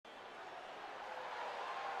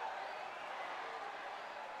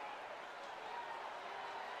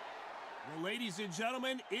Ladies and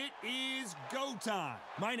gentlemen, it is go time.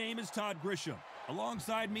 My name is Todd Grisham.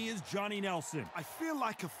 Alongside me is Johnny Nelson. I feel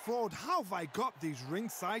like a fraud. How have I got these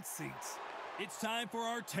ringside seats? It's time for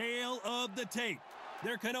our tale of the tape.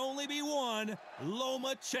 There can only be one,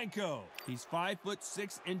 Lomachenko. He's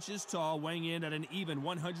 5'6" tall, weighing in at an even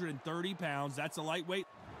 130 pounds. That's a lightweight.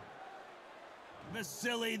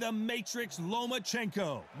 Vasilii the Matrix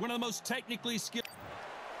Lomachenko, one of the most technically skilled.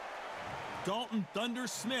 Dalton Thunder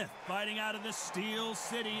Smithl, fighting out of the Steel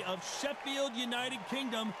City of Sheffield, United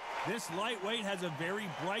Kingdom. This lightweight has a very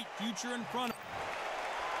bright future in front of him.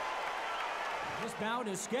 This bout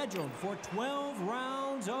is scheduled for 12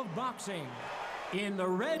 rounds of boxing. In the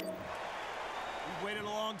red... We've waited a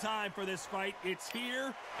long time for this fight. It's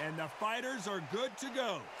here, and the fighters are good to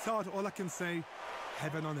go. Todd, all I can say,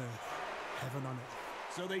 heaven on earth. Heaven on earth.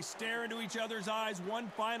 So they stare into each other's eyes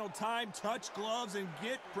one final time, touch gloves, and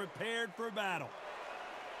get prepared for battle.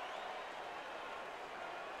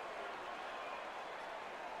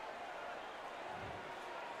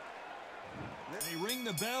 They ring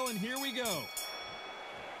the bell, and here we go.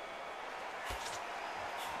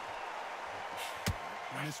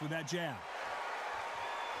 Missed with that jab.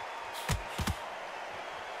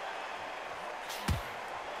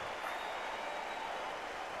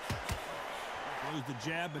 Throws the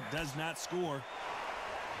jab, but does not score.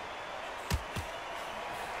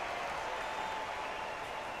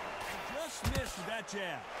 Just missed with that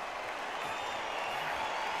jab.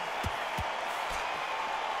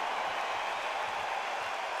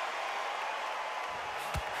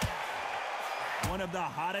 One of the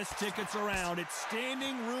hottest tickets around. It's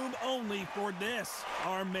standing room only for this,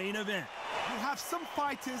 our main event. You have some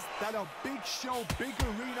fighters that are big show, big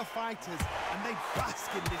arena fighters, and they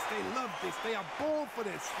bask in this, they love this, they are born for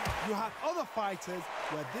this. You have other fighters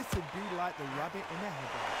where this would be like the rabbit in the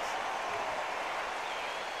headlights.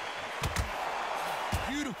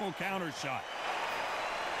 Beautiful counter shot.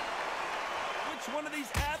 Which one of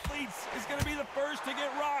these athletes is going to be the first to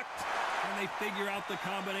get rocked? And they figure out the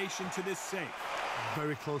combination to this safe.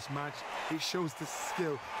 Very close match. It shows the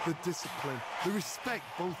skill, the discipline, the respect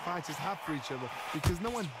both fighters have for each other, because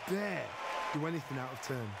no one dare do anything out of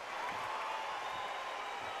turn.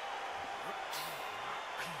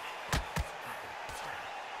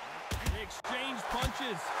 They exchange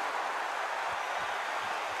punches.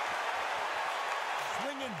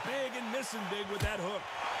 Swinging big and missing big with that hook.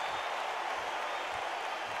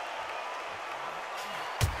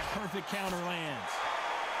 Perfect counter lands.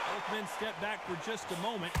 Both men step back for just a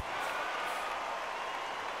moment.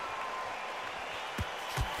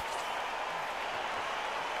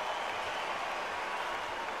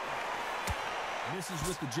 Misses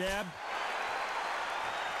with the jab.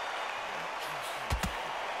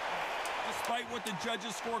 Despite what the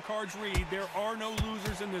judges' scorecards read, there are no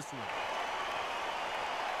losers in this one.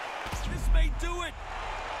 This may do it.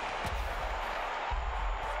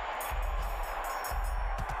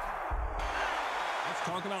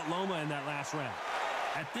 Talk about Loma in that last round.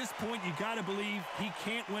 At this point, you got to believe he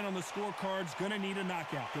can't win on the scorecards, gonna need a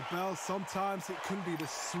knockout. The bell, sometimes it can be the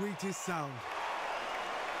sweetest sound.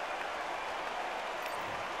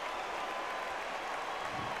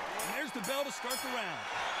 And there's the bell to start the round.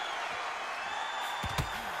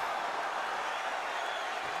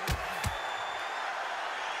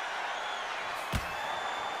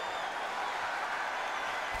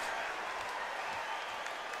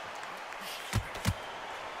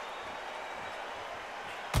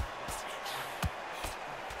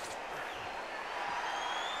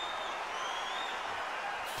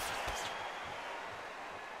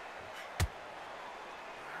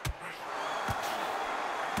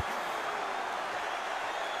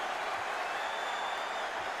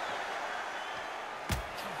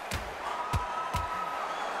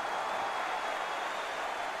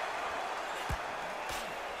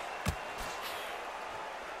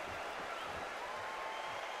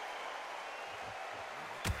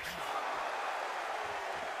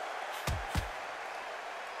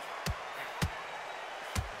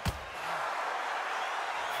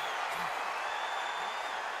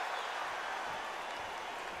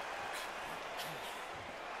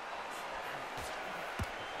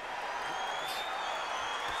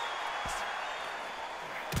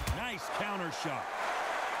 Nice counter shot.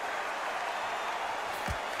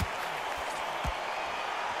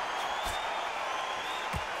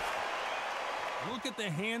 Look at the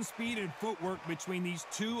hand speed and footwork between these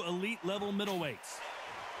two elite-level middleweights.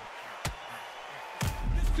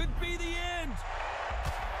 This could be the end.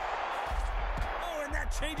 Oh, and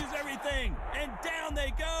that changes everything. And down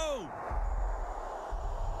they go.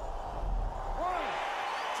 1,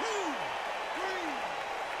 2, 3,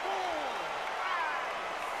 4.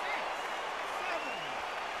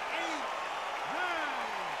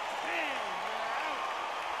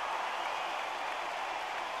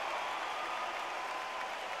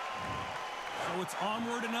 Now it's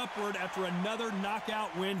onward and upward after another knockout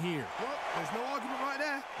win here. Well, there's no argument right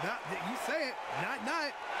there. You say it.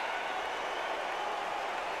 Night-night.